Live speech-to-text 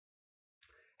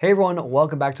Hey everyone,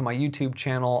 welcome back to my YouTube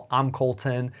channel. I'm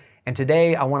Colton, and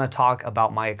today I want to talk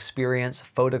about my experience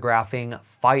photographing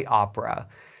Fight Opera.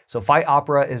 So Fight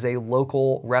Opera is a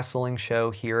local wrestling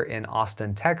show here in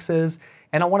Austin, Texas,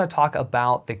 and I want to talk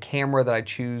about the camera that I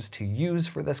choose to use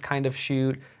for this kind of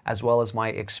shoot, as well as my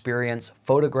experience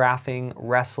photographing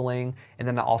wrestling, and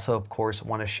then I also, of course,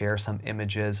 want to share some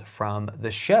images from the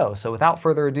show. So without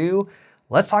further ado,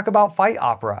 let's talk about Fight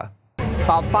Opera.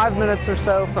 About 5 minutes or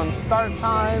so from start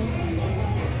time,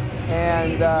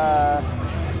 and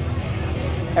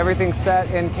everything's set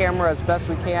in camera as best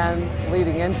we can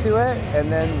leading into it,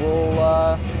 and then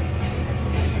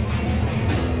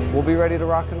we'll be ready to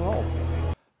rock and roll.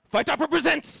 Fight Opera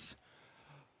presents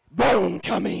Bone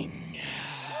Coming.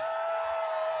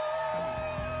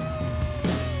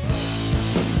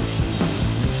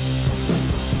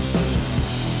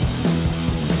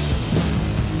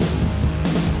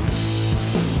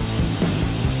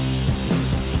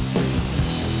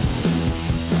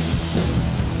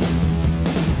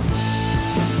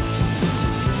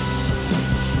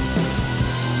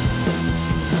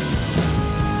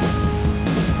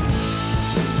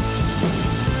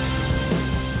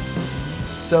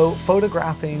 So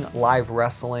photographing live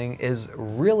wrestling is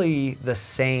really the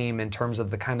same in terms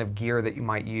of the kind of gear that you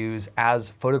might use as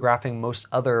photographing most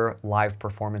other live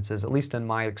performances, at least in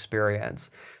my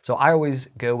experience. So I always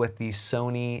go with the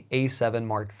Sony a7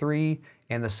 Mark III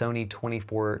and the Sony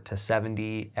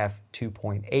 24-70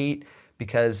 f2.8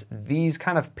 because these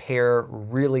kind of pair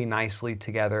really nicely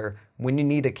together when you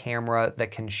need a camera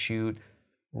that can shoot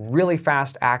really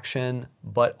fast action,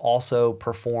 but also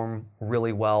perform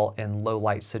really well in low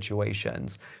light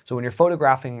situations. So when you're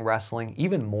photographing wrestling,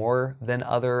 even more than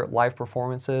other live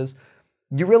performances,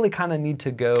 you really kind of need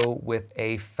to go with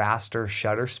a faster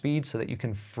shutter speed so that you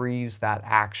can freeze that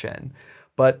action.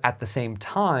 But at the same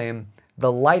time,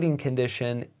 the lighting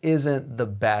condition isn't the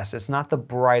best. It's not the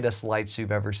brightest lights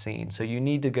you've ever seen. So you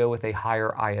need to go with a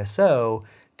higher ISO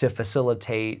to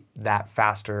facilitate that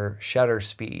faster shutter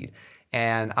speed.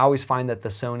 And I always find that the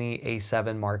Sony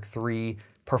a7 Mark III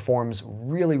performs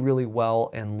really, really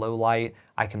well in low light.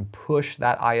 I can push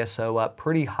that ISO up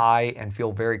pretty high and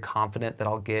feel very confident that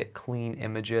I'll get clean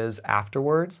images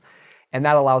afterwards. And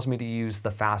that allows me to use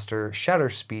the faster shutter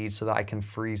speed so that I can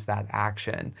freeze that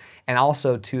action. And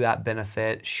also to that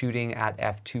benefit, shooting at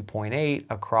f2.8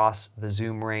 across the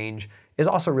zoom range is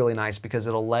also really nice because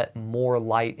it'll let more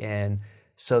light in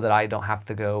so that I don't have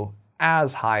to go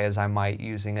as high as I might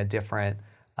using a different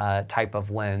type of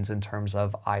lens in terms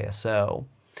of ISO.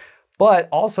 But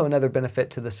also another benefit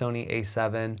to the Sony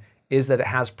a7 is that it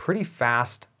has pretty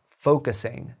fast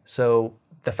focusing. So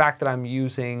the fact that I'm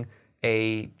using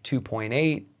a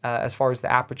 2.8 as far as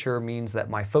the aperture means that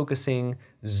my focusing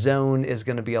zone is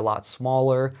going to be a lot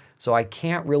smaller, so I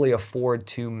can't really afford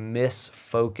to miss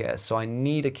focus. So I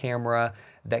need a camera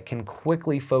that can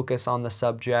quickly focus on the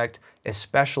subject,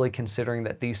 especially considering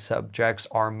that these subjects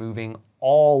are moving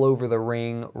all over the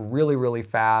ring really, really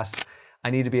fast. I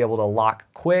need to be able to lock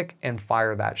quick and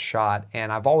fire that shot.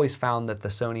 And I've always found that the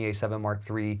Sony a7 Mark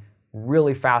III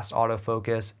really fast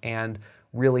autofocus and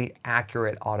really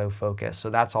accurate autofocus. So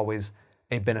that's always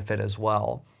a benefit as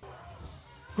well.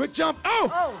 Quick jump.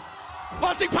 Oh!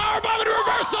 Launching powerbomb into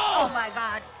reversal! Oh my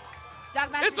God.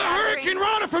 Dogmaster, it's a Hurricane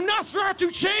Rana from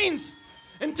Nosferatu Chains!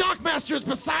 And Dogmaster is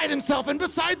beside himself and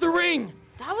beside the ring.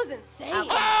 That was insane. Oh!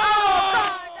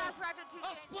 God,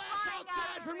 A splash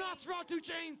outside from Nosferatu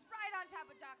Chains. right on top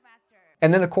of Dogmaster.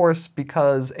 And then of course,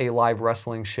 because a live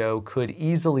wrestling show could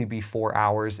easily be 4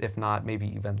 hours, if not maybe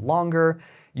even longer,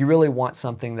 you really want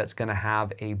something that's gonna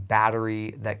have a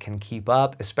battery that can keep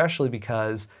up, especially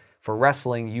because for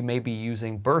wrestling, you may be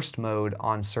using burst mode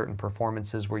on certain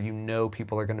performances where you know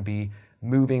people are gonna be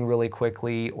moving really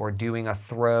quickly or doing a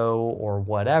throw or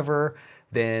whatever,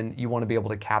 then you want to be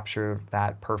able to capture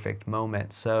that perfect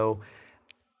moment. So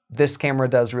this camera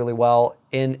does really well.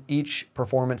 In each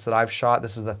performance that I've shot,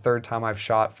 this is the third time I've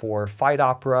shot for Fight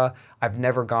Opera, I've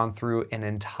never gone through an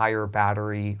entire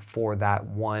battery for that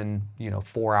one,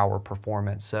 4-hour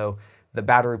performance. So the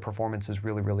battery performance is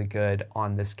really, really good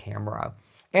on this camera.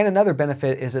 And another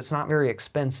benefit is it's not very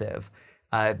expensive.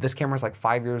 This camera is like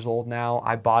 5 years old now.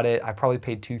 I bought it, I probably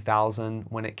paid $2,000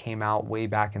 when it came out way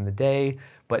back in the day.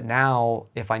 But now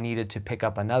if I needed to pick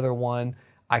up another one,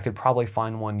 I could probably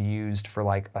find one used for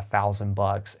like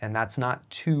 $1,000. And that's not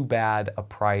too bad a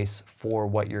price for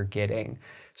what you're getting.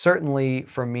 Certainly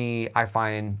for me, I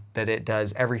find that it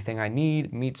does everything I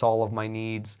need, meets all of my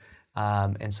needs.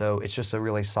 And so it's just a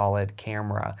really solid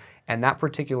camera. And that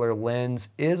particular lens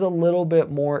is a little bit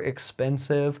more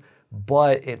expensive,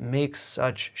 but it makes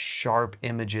such sharp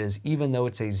images. Even though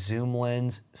it's a zoom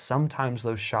lens, sometimes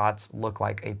those shots look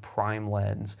like a prime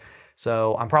lens.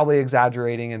 So I'm probably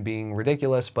exaggerating and being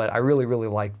ridiculous, but I really, really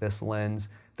like this lens.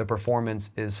 The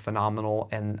performance is phenomenal,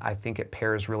 and I think it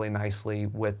pairs really nicely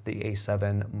with the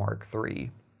A7 Mark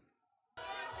III.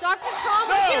 Dr.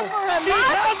 Trauma's here for a She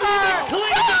hasn't even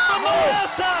cleaned it from the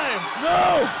last time!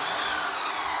 No!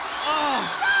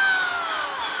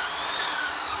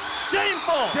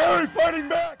 Shameful! Gary fighting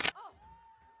back!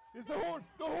 Is the horn,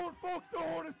 folks, the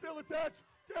horn is still attached.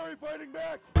 Gary fighting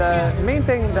back! The main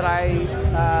thing that I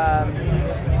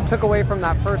took away from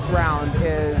that first round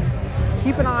is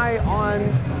keep an eye on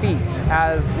feet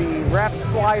as the refs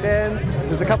slide in.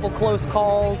 There's a couple close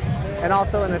calls, and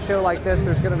also in a show like this,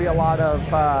 there's going to be a lot of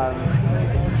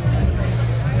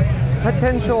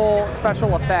potential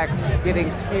special effects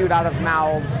getting spewed out of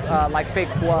mouths, like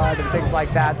fake blood and things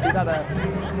like that. So you gotta,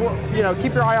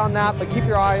 keep your eye on that, but keep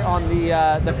your eye on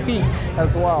the feet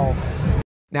as well.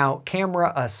 Now,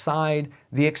 camera aside,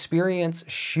 the experience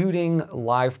shooting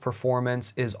live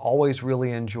performance is always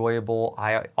really enjoyable.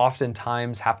 I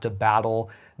oftentimes have to battle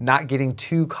not getting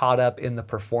too caught up in the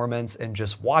performance and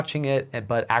just watching it,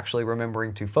 but actually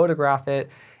remembering to photograph it.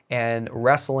 And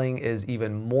wrestling is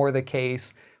even more the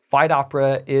case. Fight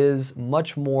opera is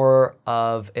much more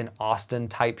of an Austin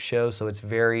type show, so it's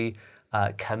very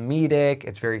comedic,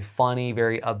 it's very funny,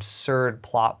 very absurd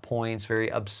plot points, very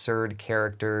absurd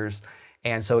characters.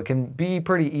 And so it can be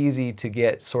pretty easy to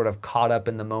get sort of caught up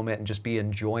in the moment and just be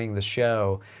enjoying the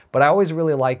show. But I always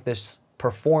really like this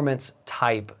performance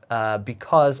type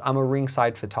because I'm a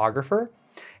ringside photographer.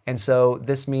 And so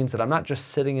this means that I'm not just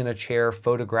sitting in a chair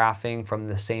photographing from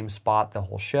the same spot the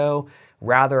whole show.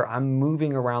 Rather, I'm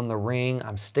moving around the ring.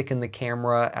 I'm sticking the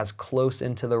camera as close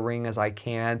into the ring as I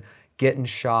can, getting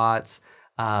shots.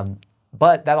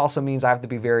 But that also means I have to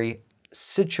be very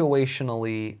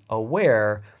situationally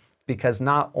aware, because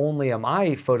not only am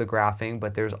I photographing,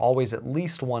 but there's always at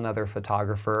least one other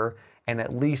photographer and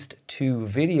at least two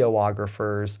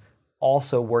videographers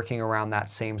also working around that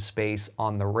same space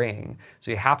on the ring. So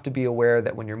you have to be aware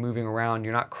that when you're moving around,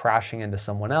 you're not crashing into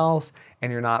someone else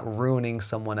and you're not ruining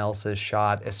someone else's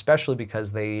shot, especially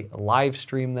because they live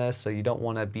stream this, so you don't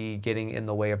want to be getting in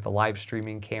the way of the live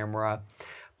streaming camera.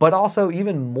 But also,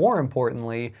 even more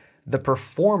importantly, the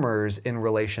performers in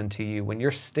relation to you. When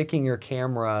you're sticking your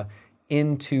camera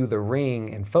into the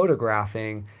ring and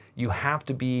photographing, you have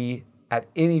to be at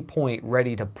any point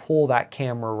ready to pull that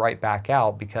camera right back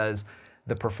out, because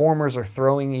the performers are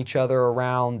throwing each other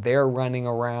around, they're running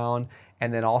around,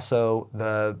 and then also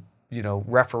the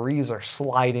referees are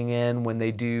sliding in when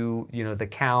they do the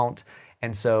count.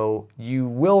 And so you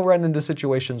will run into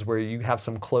situations where you have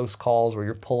some close calls where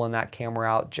you're pulling that camera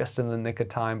out just in the nick of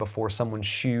time before someone's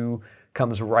shoe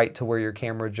comes right to where your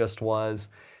camera just was.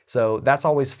 So that's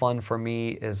always fun for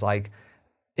me, is like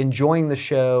enjoying the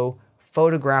show,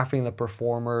 photographing the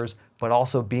performers, but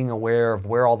also being aware of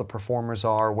where all the performers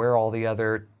are, where all the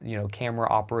other camera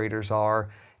operators are.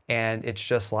 And it's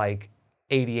just like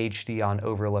ADHD on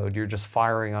overload. You're just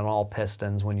firing on all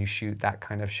pistons when you shoot that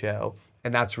kind of show.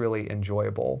 And that's really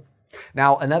enjoyable.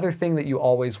 Now, another thing that you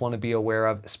always want to be aware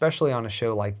of, especially on a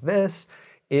show like this,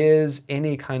 is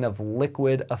any kind of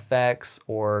liquid effects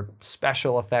or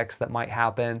special effects that might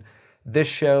happen. This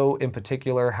show in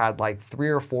particular had like 3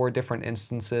 or 4 different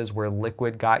instances where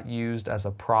liquid got used as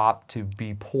a prop to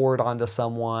be poured onto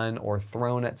someone or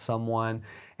thrown at someone.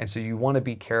 And so you want to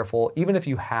be careful, even if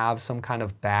you have some kind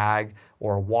of bag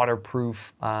or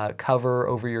waterproof cover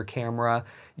over your camera,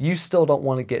 you still don't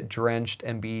want to get drenched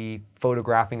and be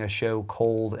photographing a show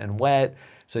cold and wet.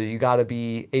 So you got to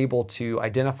be able to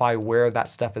identify where that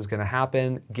stuff is going to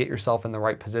happen, get yourself in the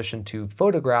right position to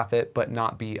photograph it, but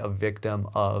not be a victim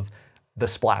of the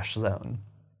splash zone.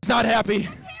 He's not happy.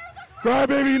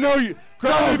 Crybaby, no,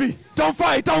 crybaby. Don't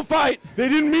fight, don't fight. They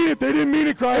didn't mean it,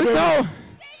 crybaby. No.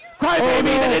 Crybaby,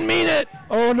 they didn't mean it.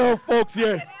 Oh no, folks, yeah.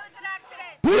 It was an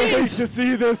accident. You hate to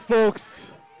see this, folks.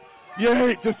 You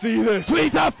hate to see this.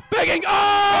 Sweetie Tough, begging.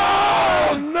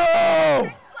 Oh no!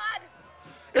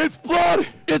 It's blood.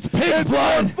 It's pig's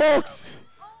blood, folks.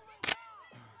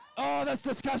 Oh, that's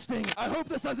disgusting. I hope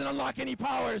this doesn't unlock any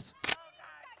powers.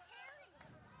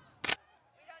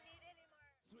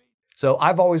 So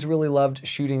I've always really loved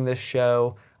shooting this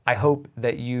show. I hope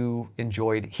that you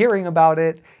enjoyed hearing about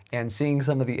it and seeing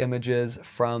some of the images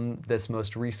from this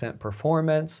most recent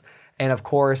performance. And of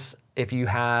course, if you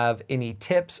have any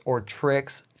tips or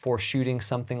tricks for shooting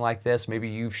something like this, maybe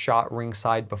you've shot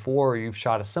ringside before or you've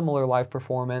shot a similar live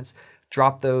performance,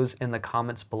 drop those in the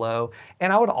comments below.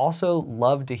 And I would also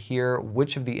love to hear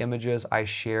which of the images I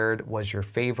shared was your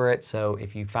favorite. So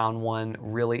if you found one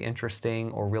really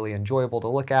interesting or really enjoyable to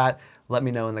look at, let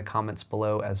me know in the comments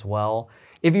below as well.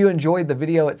 If you enjoyed the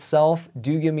video itself,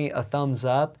 do give me a thumbs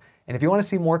up. And if you want to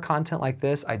see more content like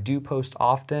this, I do post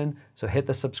often, so hit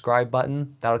the subscribe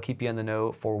button. That'll keep you in the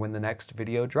know for when the next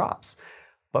video drops.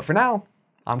 But for now,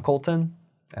 I'm Colton,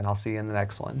 and I'll see you in the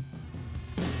next one.